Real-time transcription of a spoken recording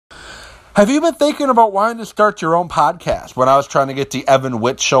Have you been thinking about wanting to start your own podcast? When I was trying to get the Evan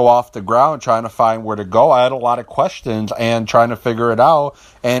Witt Show off the ground, trying to find where to go, I had a lot of questions and trying to figure it out,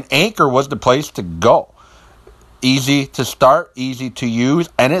 and Anchor was the place to go. Easy to start, easy to use,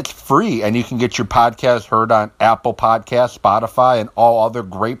 and it's free, and you can get your podcast heard on Apple Podcasts, Spotify, and all other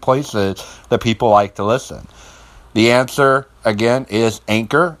great places that people like to listen. The answer, again, is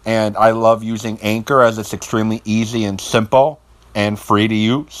Anchor, and I love using Anchor as it's extremely easy and simple and free to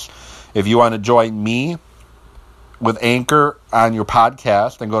use. If you want to join me with Anchor on your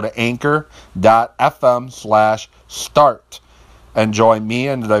podcast, then go to anchor.fm/start and join me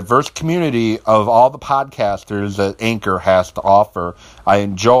in the diverse community of all the podcasters that Anchor has to offer. I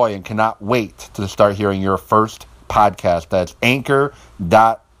enjoy and cannot wait to start hearing your first podcast. That's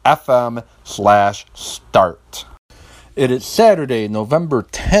anchor.fm/start. It is Saturday, November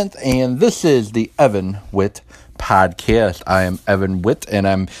 10th, and this is the Evan Witt Podcast. I am Evan Witt, and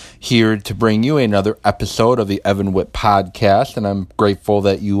I'm here to bring you another episode of the Evan Witt Podcast, and I'm grateful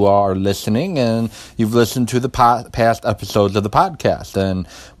that you are listening and you've listened to the past episodes of the podcast, and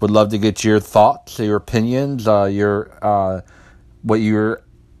would love to get your thoughts, your opinions, what you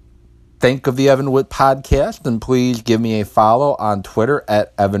think of the Evan Witt Podcast, and please give me a follow on Twitter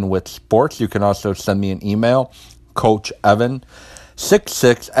at Evan Witt Sports. You can also send me an email,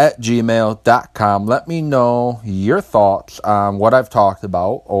 coachevan66@gmail.com. Let me know your thoughts on what I've talked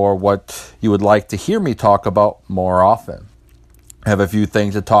about or what you would like to hear me talk about more often. I have a few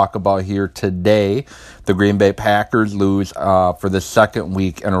things to talk about here today. The Green Bay Packers lose for the second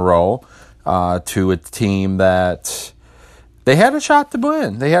week in a row to a team that they had a shot to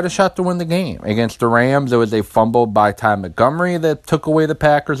win. They had a shot to win the game. Against the Rams, it was a fumble by Ty Montgomery that took away the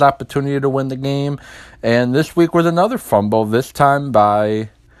Packers' opportunity to win the game. And this week was another fumble, this time by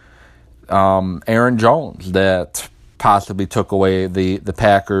Aaron Jones, that possibly took away the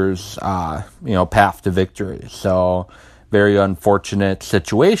Packers' path to victory. So very unfortunate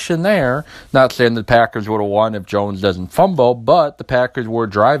situation there. Not saying the Packers would have won if Jones doesn't fumble, but the Packers were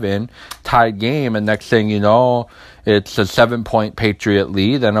driving, tied game, and next thing you know, it's a 7-point Patriot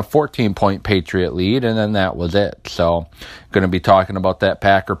lead and a 14-point Patriot lead, and then that was it. So going to be talking about that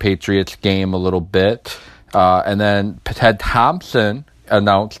Packer-Patriots game a little bit. And then Ted Thompson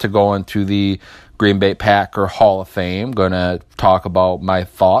announced to go into the Green Bay Packer Hall of Fame. Going to talk about my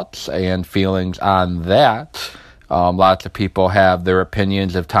thoughts and feelings on that. Lots of people have their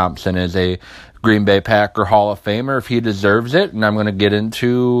opinions if Thompson is a Green Bay Packer Hall of Famer, if he deserves it, and I'm going to get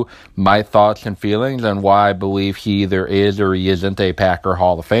into my thoughts and feelings on why I believe he either is or he isn't a Packer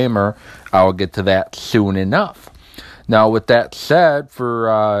Hall of Famer. I will get to that soon enough. Now, with that said,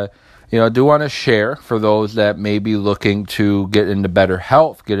 I do want to share for those that may be looking to get into better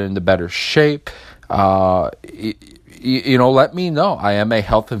health, get into better shape. Let me know. I am a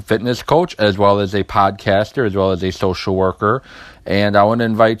health and fitness coach, as well as a podcaster, as well as a social worker, and I want to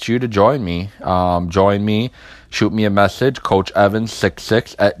invite you to join me. Join me. Shoot me a message,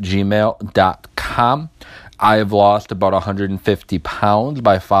 coachevan66@gmail.com. I have lost about 150 pounds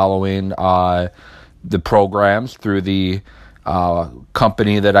by following the programs through the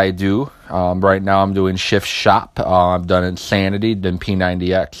company that I do. Right now I'm doing Shift Shop. I've done Insanity, done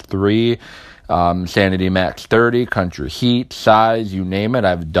P90X3, Sanity Max 30, Country Heat, Size, you name it,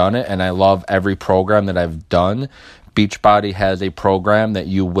 I've done it, and I love every program that I've done. Beachbody has a program that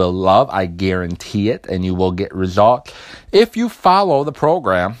you will love, I guarantee it, and you will get results. If you follow the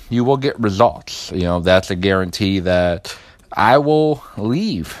program, you will get results. That's a guarantee that I will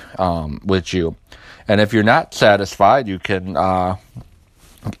leave with you. And if you're not satisfied, you can,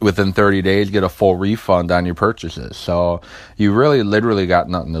 within 30 days, get a full refund on your purchases. So you really literally got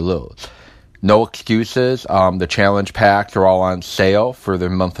nothing to lose. No excuses. The challenge packs are all on sale for the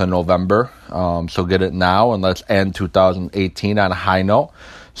month of November. So get it now, and let's end 2018 on a high note.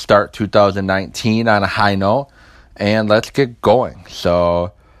 Start 2019 on a high note, and let's get going.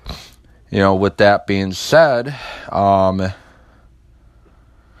 So, with that being said, going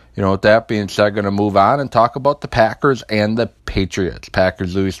to move on and talk about the Packers and the Patriots.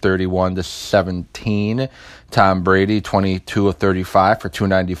 Packers lose 31-17. Tom Brady, 22 of 35 for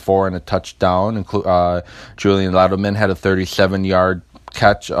 294 and a touchdown. Julian Edelman had a 37-yard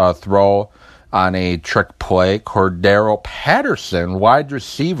catch throw on a trick play. Cordero Patterson, wide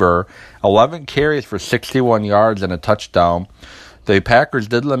receiver, 11 carries for 61 yards and a touchdown. The Packers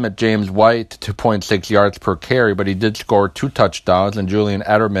did limit James White to 2.6 yards per carry, but he did score 2 touchdowns, and Julian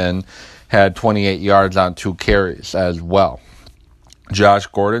Edelman had 28 yards on 2 carries as well. Josh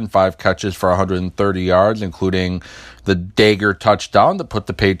Gordon, 5 catches for 130 yards, including the dagger touchdown to put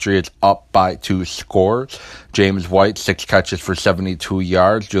the Patriots up by 2 scores. James White, 6 catches for 72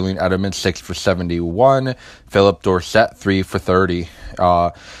 yards. Julian Edelman, 6 for 71. Philip Dorsett, 3 for 30.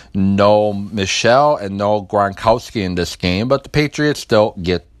 No Michelle and no Gronkowski in this game, but the Patriots still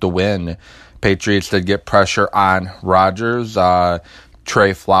get the win. Patriots did get pressure on Rodgers.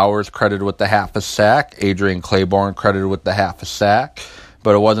 Trey Flowers credited with the half a sack. Adrian Claiborne credited with the half a sack.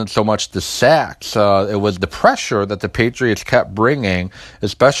 But it wasn't so much the sacks. It was the pressure that the Patriots kept bringing,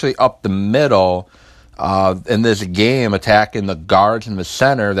 especially up the middle in this game, attacking the guards in the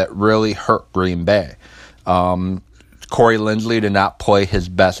center that really hurt Green Bay. Corey Linsley did not play his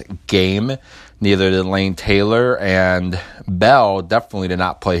best game. Neither did Lane Taylor, and Bell definitely did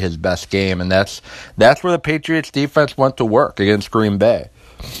not play his best game. And that's where the Patriots defense went to work against Green Bay.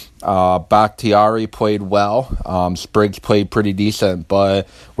 Bakhtiari played well. Spriggs played pretty decent, but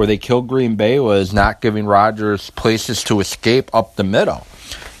where they killed Green Bay was not giving Rodgers places to escape up the middle,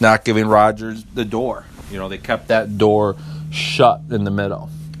 not giving Rodgers the door. They kept that door shut in the middle,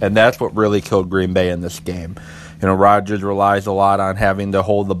 and that's what really killed Green Bay in this game. Rodgers relies a lot on having to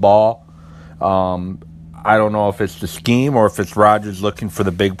hold the ball. I don't know if it's the scheme or if it's Rodgers looking for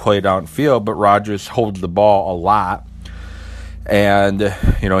the big play downfield, but Rodgers holds the ball a lot. And,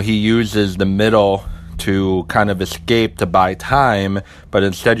 he uses the middle to kind of escape to buy time, but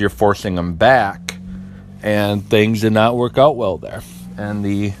instead you're forcing him back, and things did not work out well there. And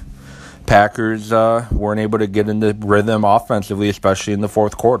the Packers weren't able to get into rhythm offensively, especially in the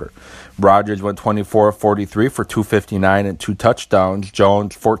fourth quarter. Rodgers went 24-43 for 259 and 2 touchdowns.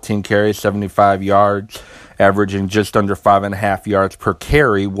 Jones, 14 carries, 75 yards, averaging just under 5.5 yards per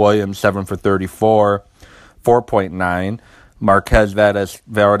carry. Williams, 7 for 34, 4.9. Marquez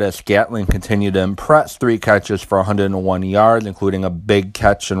Valdes-Scantling continued to impress. 3 catches for 101 yards, including a big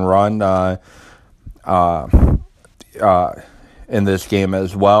catch and run in this game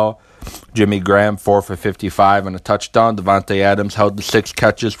as well. Jimmy Graham, 4 for 55 and a touchdown. Davante Adams held the 6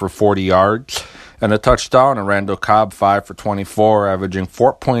 catches for 40 yards and a touchdown. And Randall Cobb, 5 for 24, averaging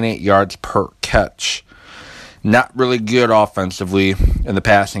 4.8 yards per catch. Not really good offensively in the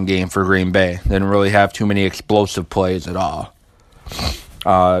passing game for Green Bay. Didn't really have too many explosive plays at all.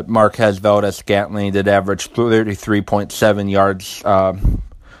 Marquez Valdes-Scantling did average 33.7 yards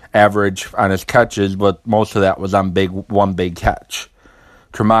average on his catches, but most of that was on one big catch.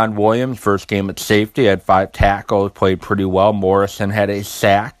 Tramon Williams, first game at safety, had 5 tackles, played pretty well. Morrison had a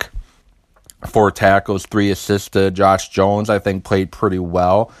sack, 4 tackles, 3 assists to Josh Jones, I think played pretty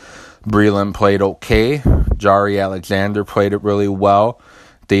well. Breeland played okay. Jari Alexander played it really well.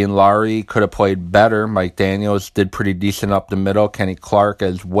 Dean Laurie could have played better. Mike Daniels did pretty decent up the middle. Kenny Clark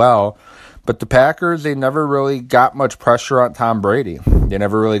as well. But the Packers, they never really got much pressure on Tom Brady. They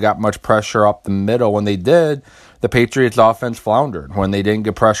never really got much pressure up the middle. When they did, the Patriots' offense floundered. When they didn't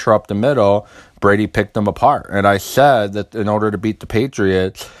get pressure up the middle, Brady picked them apart. And I said that in order to beat the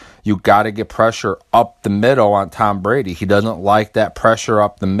Patriots, you got to get pressure up the middle on Tom Brady. He doesn't like that pressure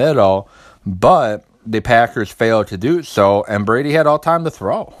up the middle, but the Packers failed to do so, and Brady had all time to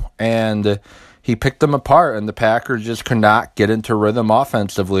throw. And he picked them apart, and the Packers just could not get into rhythm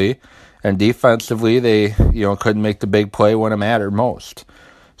offensively. And defensively, they couldn't make the big play when it mattered most.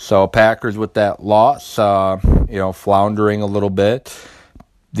 So Packers with that loss, floundering a little bit.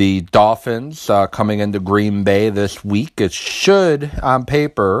 The Dolphins coming into Green Bay this week. It should, on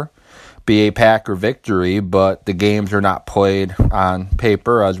paper, be a Packer victory, but the games are not played on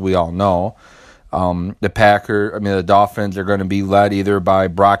paper, as we all know. The Dolphins are going to be led either by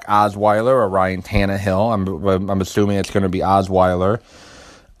Brock Osweiler or Ryan Tannehill. I'm assuming it's going to be Osweiler.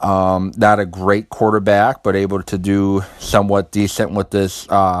 Not a great quarterback, but able to do somewhat decent with this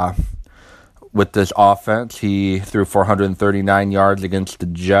offense. He threw 439 yards against the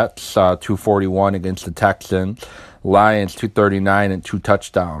Jets, 241 against the Texans. Lions, 239 and 2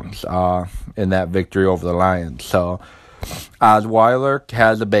 touchdowns in that victory over the Lions. So Osweiler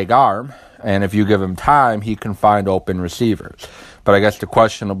has a big arm, and if you give him time, he can find open receivers. But I guess the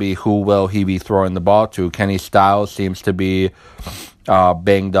question will be, who will he be throwing the ball to? Kenny Styles seems to be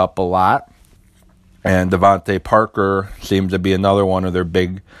banged up a lot, and Devontae Parker seems to be another one of their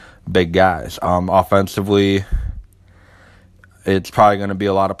big guys. Offensively, it's probably going to be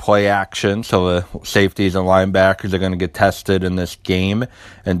a lot of play action, so the safeties and linebackers are going to get tested in this game.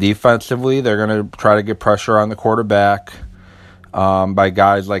 And defensively, they're going to try to get pressure on the quarterback by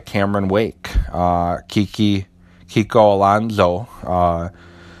guys like Cameron Wake, Kiko Alonso.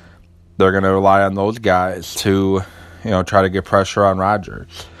 They're going to rely on those guys to try to get pressure on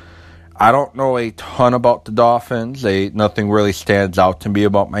Rodgers. I don't know a ton about the Dolphins. Nothing really stands out to me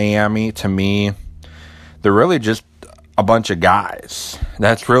about Miami. To me, they're really just a bunch of guys.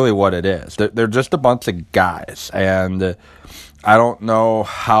 That's really what it is. They're just a bunch of guys, and I don't know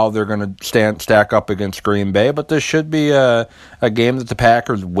how they're going to stack up against Green Bay, but this should be a game that the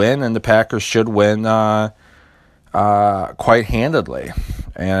Packers win, and the Packers should win quite handedly.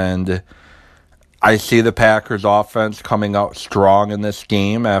 And I see the Packers offense coming out strong in this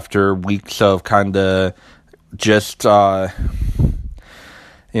game after weeks of kind of just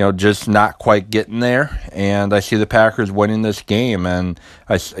just not quite getting there. And I see the Packers winning this game. And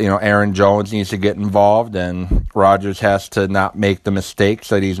Aaron Jones needs to get involved, and Rodgers has to not make the mistakes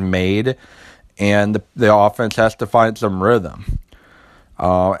that he's made, and the offense has to find some rhythm.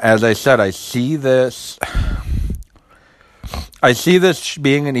 As I said, I see this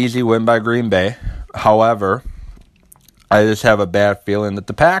being an easy win by Green Bay. However, I just have a bad feeling that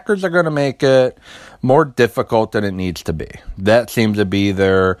the Packers are going to make it more difficult than it needs to be. That seems to be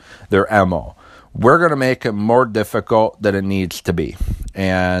their MO. We're going to make it more difficult than it needs to be.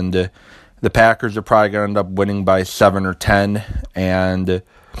 And the Packers are probably going to end up winning by 7 or 10. And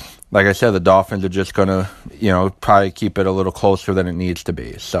like I said, the Dolphins are just going to, probably keep it a little closer than it needs to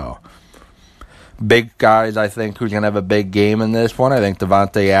be. So, big guys, I think, who's going to have a big game in this one. I think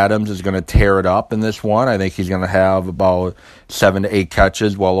Davante Adams is going to tear it up in this one. I think he's going to have about 7 to 8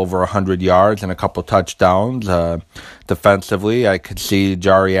 catches, well over 100 yards, and a couple touchdowns. Defensively, I could see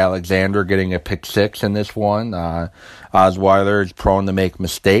Jari Alexander getting a pick 6 in this one. Osweiler is prone to make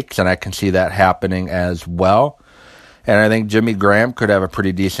mistakes, and I can see that happening as well. And I think Jimmy Graham could have a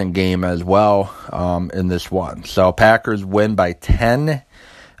pretty decent game as well in this one. So Packers win by 10.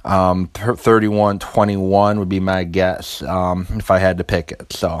 31-21 would be my guess if I had to pick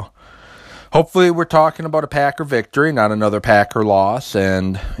it. So hopefully we're talking about a Packer victory, not another Packer loss,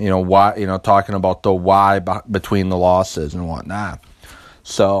 and talking about the why between the losses and whatnot.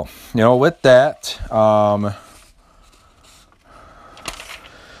 So with that,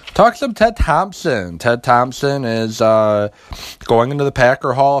 talk some Ted Thompson. Ted Thompson is going into the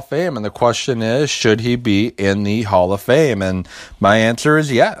Packer Hall of Fame, and the question is, should he be in the Hall of Fame? And my answer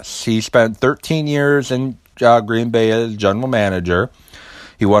is yes. He spent 13 years in Green Bay as general manager.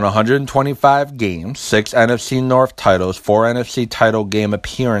 He won 125 games, 6 NFC North titles, 4 NFC title game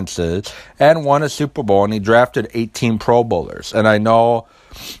appearances, and won a Super Bowl, and he drafted 18 Pro Bowlers. And I know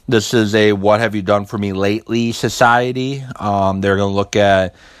this is a what have you done for me lately society. They're going to look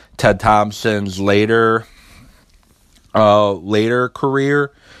at Ted Thompson's later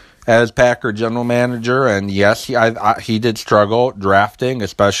career as Packer general manager, and yes, he did struggle drafting,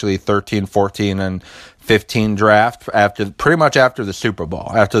 especially 13, 14, and 15 draft pretty much after the Super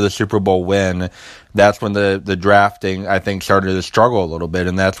Bowl. After the Super Bowl win, that's when the drafting, I think, started to struggle a little bit,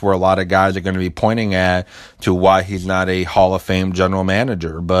 and that's where a lot of guys are going to be pointing at to why he's not a Hall of Fame general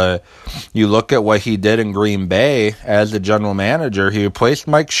manager. But you look at what he did in Green Bay as a general manager. He replaced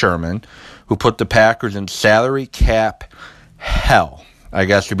Mike Sherman, who put the Packers in salary cap hell, I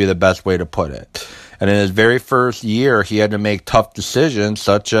guess would be the best way to put it. And in his very first year, he had to make tough decisions,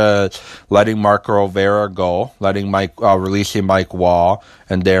 such as letting Marco Rivera go, releasing Mike Wall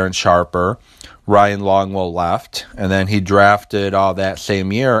and Darren Sharper. Ryan Longwell left, and then he drafted that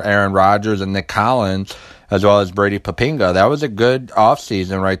same year Aaron Rodgers and Nick Collins, as well as Brady Papinga. That was a good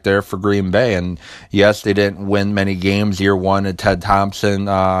offseason right there for Green Bay. And yes, they didn't win many games year one in Ted Thompson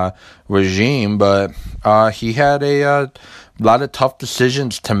regime, but he had a lot of tough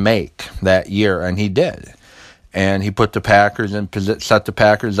decisions to make that year, and he did. And he put the Packers set the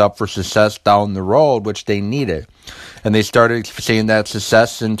Packers up for success down the road, which they needed. And they started seeing that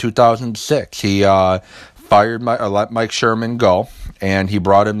success in 2006. He let Mike Sherman go, and he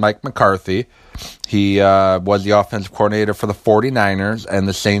brought in Mike McCarthy. He was the offensive coordinator for the 49ers and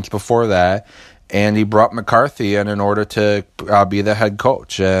the Saints before that. And he brought McCarthy in order to be the head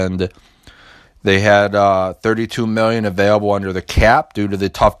coach. And they had $32 million available under the cap due to the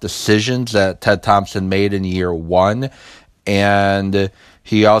tough decisions that Ted Thompson made in year one. And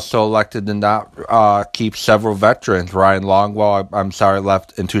he also elected to not keep several veterans. Ryan Longwell,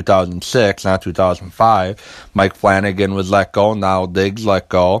 left in 2006, not 2005. Mike Flanagan was let go. Niall Diggs let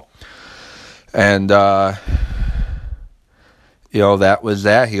go. And, that was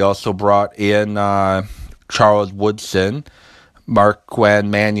that. He also brought in Charles Woodson, Marquand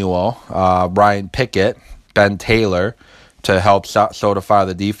Manuel, Ryan Pickett, Ben Taylor to help solidify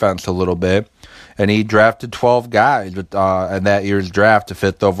the defense a little bit. And he drafted 12 guys in that year's draft. The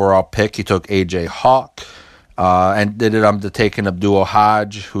 5th overall pick, he took A.J. Hawk and did it to taking Abdul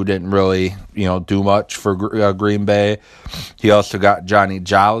Hodge, who didn't really do much for Green Bay. He also got Johnny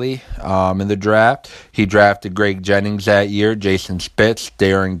Jolly in the draft. He drafted Greg Jennings that year, Jason Spitz,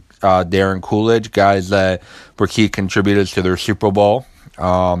 Darren Darren Coolidge, guys that were key contributors to their Super Bowl.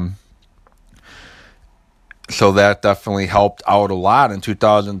 So that definitely helped out a lot. In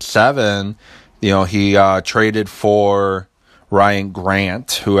 2007, he traded for Ryan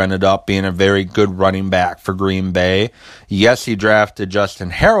Grant, who ended up being a very good running back for Green Bay. Yes, he drafted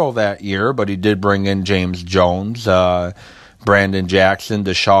Justin Harrell that year, but he did bring in James Jones, Brandon Jackson,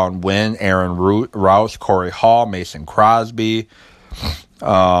 Deshaun Wynn, Aaron Rouse, Corey Hall, Mason Crosby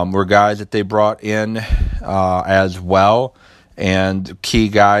were guys that they brought in as well, and key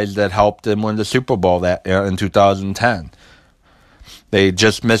guys that helped them win the Super Bowl in 2010. They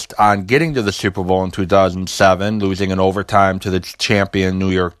just missed on getting to the Super Bowl in 2007, losing in overtime to the champion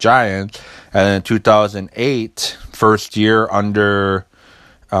New York Giants. And then in 2008, first year under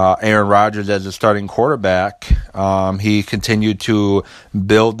Aaron Rodgers as a starting quarterback, he continued to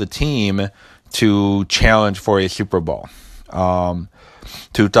build the team to challenge for a Super Bowl.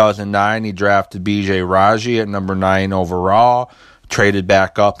 2009, he drafted B.J. Raji at number 9 overall, traded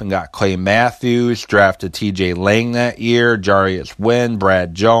back up and got Clay Matthews, drafted T.J. Lang that year, Jarius Wynn,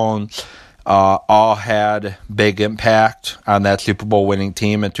 Brad Jones, all had big impact on that Super Bowl winning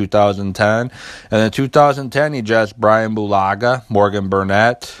team in 2010. And in 2010, he drafted Brian Bulaga, Morgan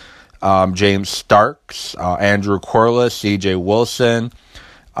Burnett, James Starks, Andrew Corliss, C.J. Wilson,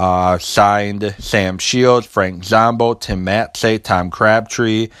 signed Sam Shields, Frank Zombo, Tim Matsey, Tom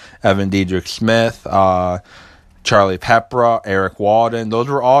Crabtree, Evan Diedrich Smith, Charlie Pepra, Eric Walden. Those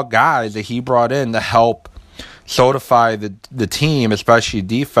were all guys that he brought in to help solidify the team, especially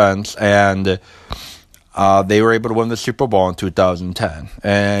defense, and they were able to win the Super Bowl in 2010.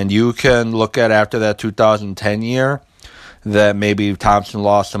 And you can look at after that 2010 year that maybe Thompson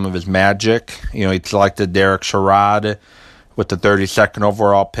lost some of his magic. He selected Derek Sherrod with the 32nd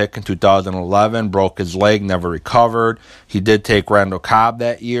overall pick in 2011, broke his leg, never recovered. He did take Randall Cobb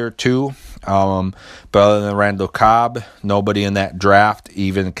that year too. But other than Randall Cobb, nobody in that draft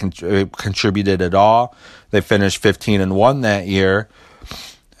even contributed at all. They finished 15-1 that year.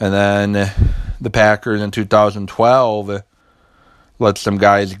 And then the Packers in 2012 let some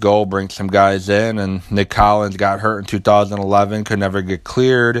guys go, bring some guys in, and Nick Collins got hurt in 2011, could never get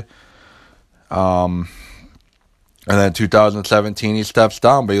cleared. And then 2017, he steps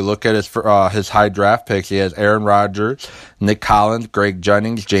down. But you look at his high draft picks. He has Aaron Rodgers, Nick Collins, Greg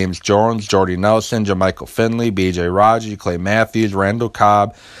Jennings, James Jones, Jordy Nelson, Jermichael Finley, B.J. Raji, Clay Matthews, Randall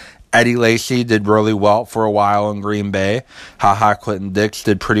Cobb. Eddie Lacy did really well for a while in Green Bay. Clinton Dix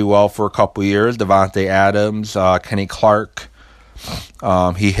did pretty well for a couple years. Devontae Adams, Kenny Clark.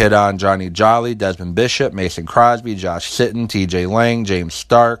 He hit on Johnny Jolly, Desmond Bishop, Mason Crosby, Josh Sitton, T.J. Lang, James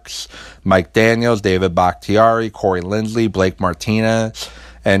Starks, Mike Daniels, David Bakhtiari, Corey Lindsley, Blake Martinez,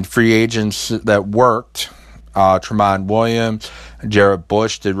 and free agents that worked. Tremont Williams, Jarrett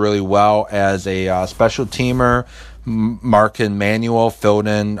Bush did really well as a special teamer. Markin Manuel filled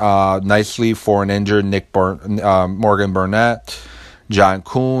in nicely for an injured Morgan Burnett. John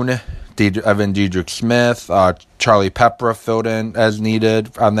Kuhn, Evan Diedrich Smith, Charlie Pepra filled in as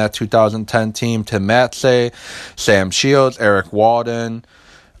needed on that 2010 team. Tim Matsey, Sam Shields, Eric Walden,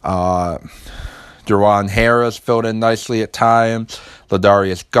 Dewan Harris filled in nicely at times.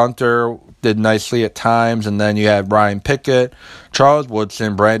 Ladarius Gunter did nicely at times. And then you had Brian Pickett, Charles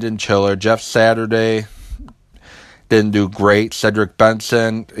Woodson, Brandon Chiller, Jeff Saturday. Didn't do great. Cedric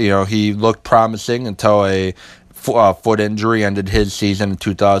Benson, he looked promising until a foot injury ended his season in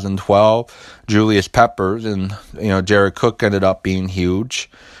 2012. Julius Peppers and Jared Cook ended up being huge.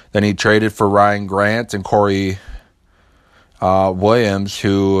 Then he traded for Ryan Grant and Corey Williams,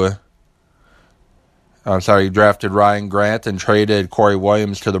 he drafted Ryan Grant and traded Corey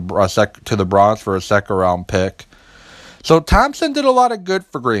Williams to the Browns for a second round pick. So Thompson did a lot of good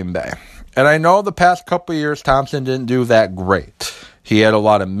for Green Bay. And I know the past couple of years Thompson didn't do that great. He had a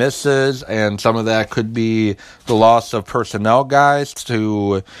lot of misses, and some of that could be the loss of personnel guys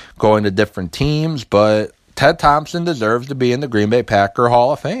to going to different teams. But Ted Thompson deserves to be in the Green Bay Packer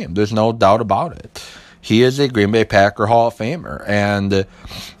Hall of Fame. There's no doubt about it. He is a Green Bay Packer Hall of Famer. And,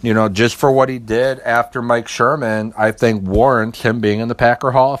 just for what he did after Mike Sherman, I think warrants him being in the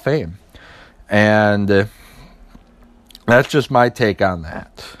Packer Hall of Fame. And that's just my take on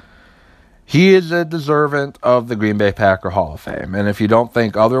that. He is a deserving of the Green Bay Packer Hall of Fame. And if you don't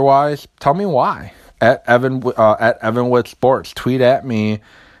think otherwise, tell me why. At Evan with Sports. Tweet at me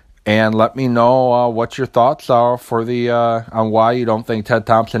and let me know what your thoughts are for on why you don't think Ted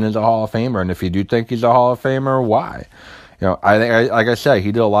Thompson is a Hall of Famer. And if you do think he's a Hall of Famer, why? I think, like I said,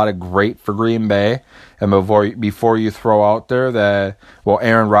 he did a lot of great for Green Bay. And before you throw out there that,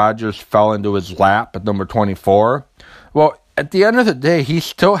 Aaron Rodgers fell into his lap at number 24. Well, at the end of the day, he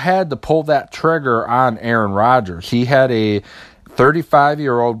still had to pull that trigger on Aaron Rodgers. He had a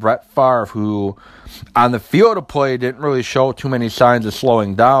 35-year-old Brett Favre who, on the field of play, didn't really show too many signs of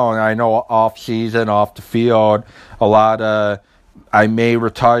slowing down. I know off season, off the field, a lot of I may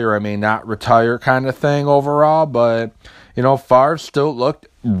retire, I may not retire kind of thing overall. But, Favre still looked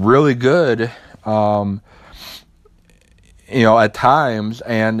really good, at times.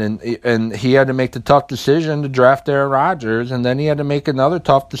 And he had to make the tough decision to draft Aaron Rodgers. And then he had to make another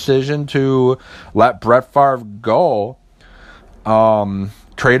tough decision to let Brett Favre go.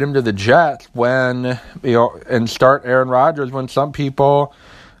 Trade him to the Jets and start Aaron Rodgers when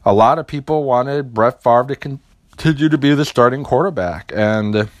a lot of people wanted Brett Favre to continue to be the starting quarterback.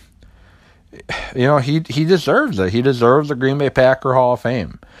 And, he deserves it. He deserves the Green Bay Packer Hall of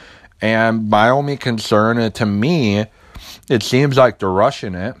Fame. And my only concern, to me, it seems like they're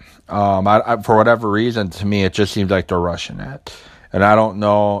rushing it. For whatever reason, to me, it just seems like they're rushing it. And I don't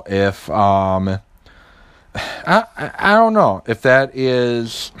know if... I don't know if that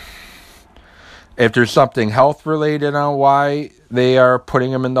is, if there's something health related on why they are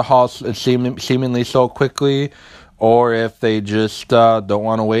putting him in the hall seemingly so quickly, or if they just don't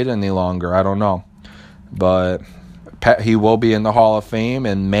want to wait any longer. I don't know. But he will be in the Hall of Fame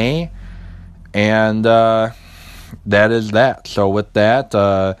in May, and that is that. So with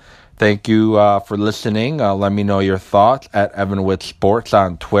that, thank you for listening. Let me know your thoughts at Evanwitz Sports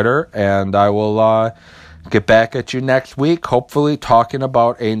on Twitter, and I will get back at you next week, hopefully talking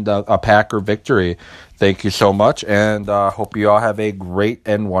about a Packer victory. Thank you so much, and hope you all have a great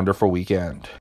and wonderful weekend.